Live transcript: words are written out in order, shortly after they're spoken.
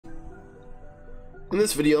In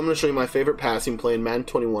this video, I'm going to show you my favorite passing play in Madden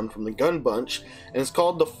 21 from the gun bunch, and it's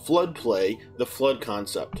called the flood play, the flood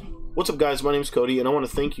concept. What's up guys, my name is Cody, and I want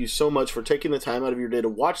to thank you so much for taking the time out of your day to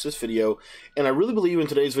watch this video, and I really believe in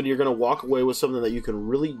today's video you're going to walk away with something that you can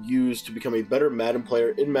really use to become a better Madden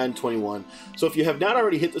player in Madden 21. So if you have not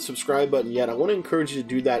already hit the subscribe button yet, I want to encourage you to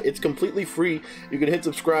do that. It's completely free. You can hit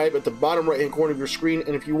subscribe at the bottom right hand corner of your screen,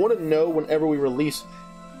 and if you want to know whenever we release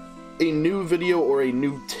a new video or a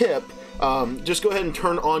new tip, just go ahead and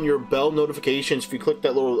turn on your bell notifications. If you click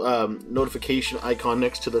that little notification icon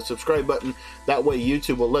next to the subscribe button, that way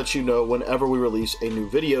YouTube will let you know whenever we release a new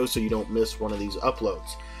video so you don't miss one of these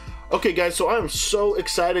uploads. Okay guys, so I'm so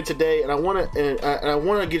excited today, and I want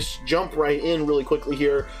to just jump right in really quickly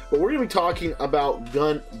here, but we're going to be talking about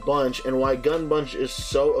Gun Bunch and why Gun Bunch is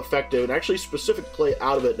so effective, and actually specific play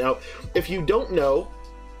out of it. Now, if you don't know,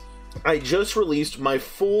 I just released my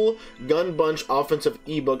full Gun Bunch offensive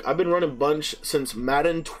ebook. I've been running Bunch since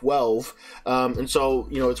Madden 12, and so,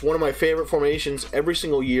 you know, it's one of my favorite formations every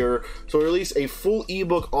single year. So we released a full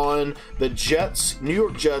ebook on the Jets, New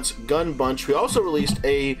York Jets Gun Bunch. We also released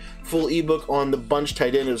a full ebook on the Bunch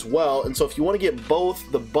tight end as well, and so if you want to get both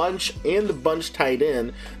the Bunch and the Bunch tight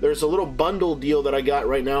end, there's a little bundle deal that I got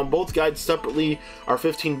right now. Both guides separately are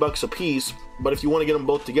 15 bucks a piece, but if you want to get them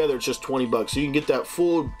both together, it's just 20 bucks. So you can get that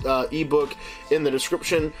full ebook in the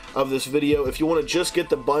description of this video. If you want to just get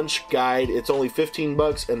the Bunch guide, it's only 15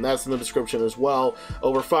 bucks, and that's in the description as well.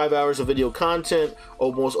 Over 5 hours of video content,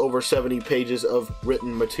 almost over 70 pages of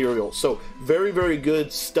written material. So very, very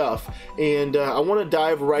good stuff. And I want to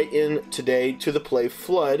dive right in today to the play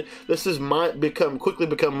Flood. This has quickly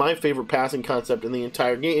become my favorite passing concept in the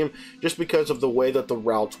entire game, just because of the way that the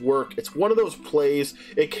routes work. It's one of those plays,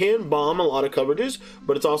 it can bomb a lot of coverages,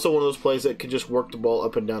 but it's also one of those plays that can just work the ball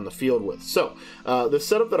up and down the field with. So the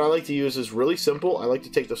setup that I like to use is really simple. I like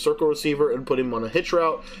to take the circle receiver and put him on a hitch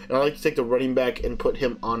route, and I like to take the running back and put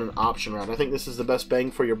him on an option route. I think this is the best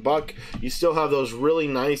bang for your buck. You still have those really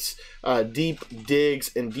nice deep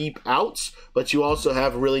digs and deep outs, but you also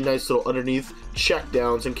have really nice little underneath check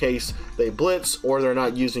downs in case they blitz or they're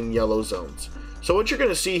not using yellow zones. So what you're going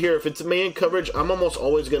to see here, if it's man coverage, I'm almost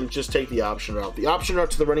always going to just take the option route. The option route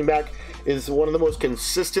to the running back is one of the most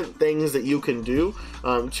consistent things that you can do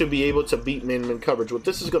to be able to beat man coverage. What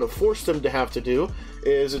this is going to force them to have to do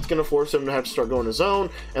is it's going to force them to have to start going to zone,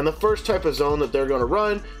 and the first type of zone that they're going to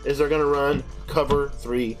run is they're going to run cover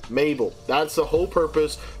 3 Mabel. That's the whole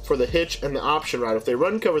purpose for the hitch and the option route. If they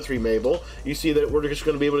run cover 3 Mabel, you see that we're just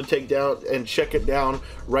going to be able to take down and check it down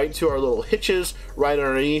right to our little hitches right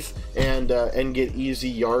underneath and get easy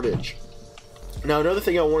yardage. Now, another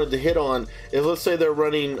thing I wanted to hit on is, let's say they're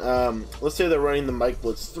running the Mike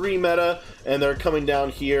Blitz 3 meta, and they're coming down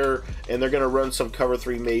here and they're going to run some cover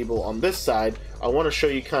 3 Mabel on this side. I want to show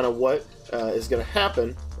you kind of what is going to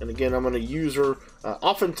happen. And again, I'm going to use her.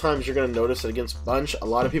 Oftentimes, you're going to notice that against Bunch, a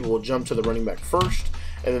lot of people will jump to the running back first,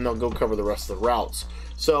 and then they'll go cover the rest of the routes.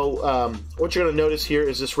 So what you're going to notice here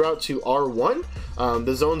is this route to R1.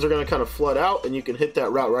 The zones are going to kind of flood out, and you can hit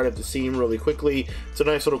that route right at the seam really quickly. It's a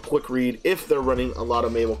nice little quick read if they're running a lot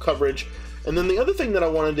of Mabel coverage. And then the other thing that I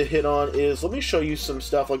wanted to hit on is, let me show you some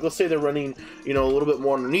stuff. Like, let's say they're running, you know, a little bit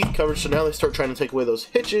more underneath coverage, so now they start trying to take away those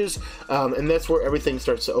hitches, and that's where everything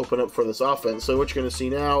starts to open up for this offense. So what you're going to see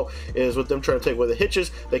now is, with them trying to take away the hitches,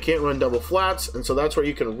 they can't run double flats, and so that's where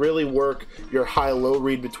you can really work your high-low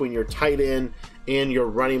read between your tight end and your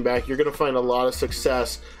running back. You're going to find a lot of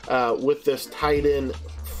success with this tight end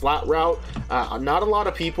flat route. Not a lot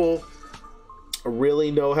of people really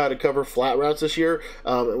know how to cover flat routes this year.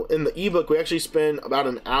 In the ebook, we actually spend about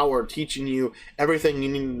an hour teaching you everything you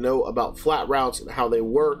need to know about flat routes and how they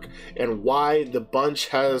work and why the Bunch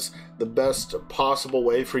has the best possible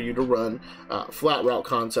way for you to run flat route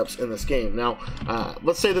concepts in this game. Now,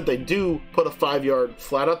 let's say that they do put a 5-yard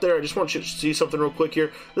flat out there. I just want you to see something real quick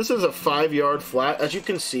here. This is a 5-yard flat. As you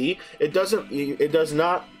can see, it does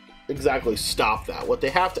not exactly stop that. What they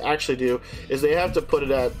have to actually do is they have to put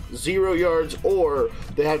it at 0 yards, or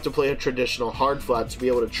they have to play a traditional hard flat to be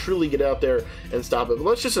able to truly get out there and stop it. But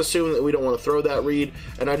let's just assume that we don't want to throw that read,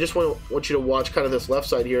 and I just want you to watch kind of this left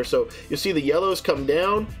side here. So you see the yellows come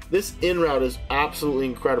down. This in route is absolutely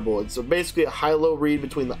incredible. It's basically a high-low read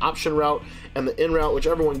between the option route and the in route.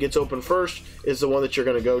 Whichever one gets open first is the one that you're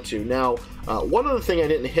going to go to. Now, one other thing I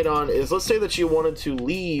didn't hit on is, let's say that you wanted to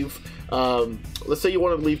leave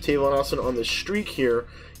Tavon Austin on this streak here.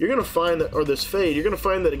 You're going to find that, or this fade, you're going to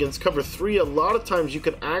find that against cover 3, a lot of times you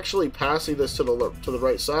can actually pass this to the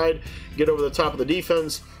right side, get over the top of the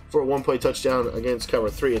defense, for a one-play touchdown against cover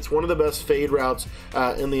 3. It's one of the best fade routes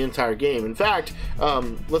in the entire game. In fact,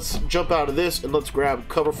 let's jump out of this and let's grab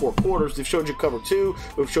cover 4 quarters. We've showed you cover 2,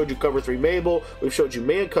 we've showed you cover 3 Mabel, we've showed you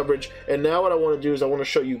man coverage, and now what I want to do is I want to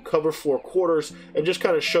show you cover 4 quarters and just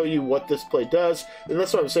kind of show you what this play does. And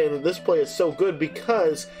that's what I'm saying, that this play is so good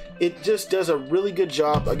because it just does a really good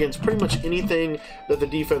job against pretty much anything that the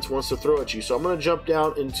defense wants to throw at you. So I'm going to jump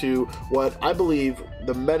down into what I believe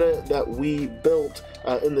the meta that we built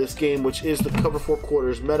in this game, which is the cover 4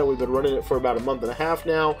 quarters meta. We've been running it for about a month and a half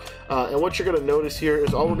now, and what you're going to notice here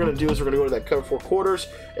is all we're going to do is we're going to go to that cover 4 quarters,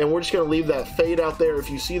 and we're just going to leave that fade out there if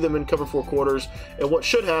you see them in cover 4 quarters. And what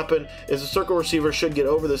should happen is the circle receiver should get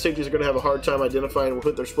over. The safeties are going to have a hard time identifying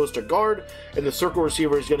who they're supposed to guard, and the circle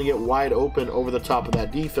receiver is going to get wide open over the top of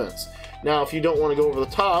that defense. Now, if you don't want to go over the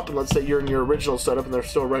top, and let's say you're in your original setup and they're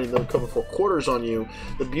still running the cover 4 quarters on you,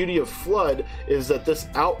 the beauty of Flood is that this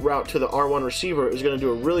out route to the R1 receiver is going to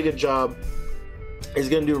do a really good job. Is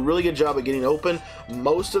going to do a really good job at getting open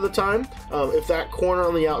most of the time. If that corner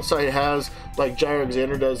on the outside has, like Jair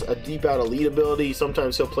Alexander does, a deep out elite ability,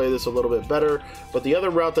 sometimes he'll play this a little bit better. But the other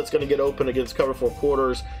route that's going to get open against cover 4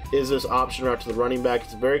 quarters is this option route to the running back.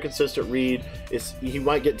 It's a very consistent read. He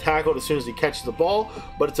might get tackled as soon as he catches the ball,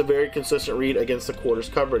 but it's a very consistent read against the quarters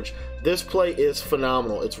coverage. This play is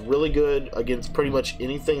phenomenal. It's really good against pretty much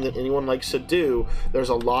anything that anyone likes to do. There's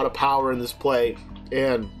a lot of power in this play,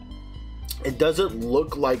 and it doesn't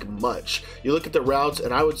look like much. You look at the routes,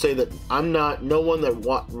 and I would say that no one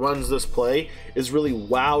that runs this play is really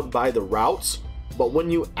wowed by the routes, but when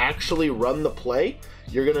you actually run the play,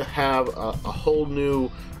 you're gonna have a whole new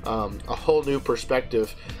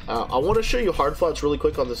perspective. I want to show you hard flats really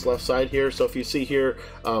quick on this left side here. So if you see here,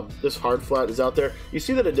 this hard flat is out there. You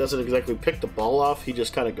see that it doesn't exactly pick the ball off. He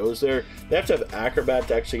just kind of goes there. They have to have acrobat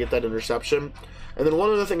to actually get that interception. And then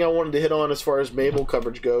one other thing I wanted to hit on as far as Mabel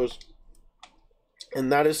coverage goes, and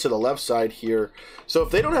that is to the left side here. So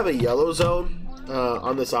if they don't have a yellow zone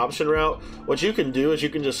on this option route, what you can do is you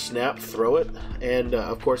can just snap throw it, and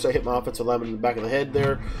of course I hit my offensive lineman in the back of the head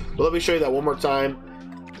there, but let me show you that one more time.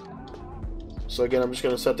 So again, I'm just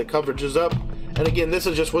going to set the coverages up, and again, this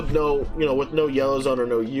is just with no yellow zone or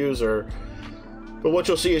no user. But what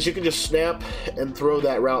you'll see is you can just snap and throw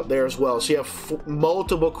that route there as well. So you have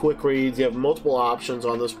multiple quick reads, you have multiple options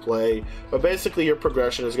on this play. But basically your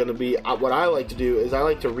progression is going to be, what I like to do is I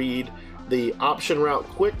like to read the option route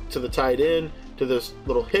quick to the tight end, to this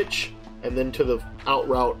little hitch, and then to the out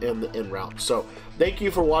route and the in route. So thank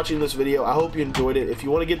you for watching this video. I hope you enjoyed it. If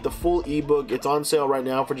you want to get the full ebook, it's on sale right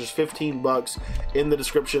now for just 15 bucks. In the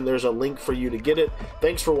description, there's a link for you to get it.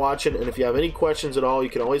 Thanks for watching, and if you have any questions at all,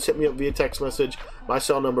 you can always hit me up via text message. My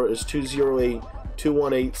cell number is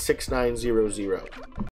 208-218-6900.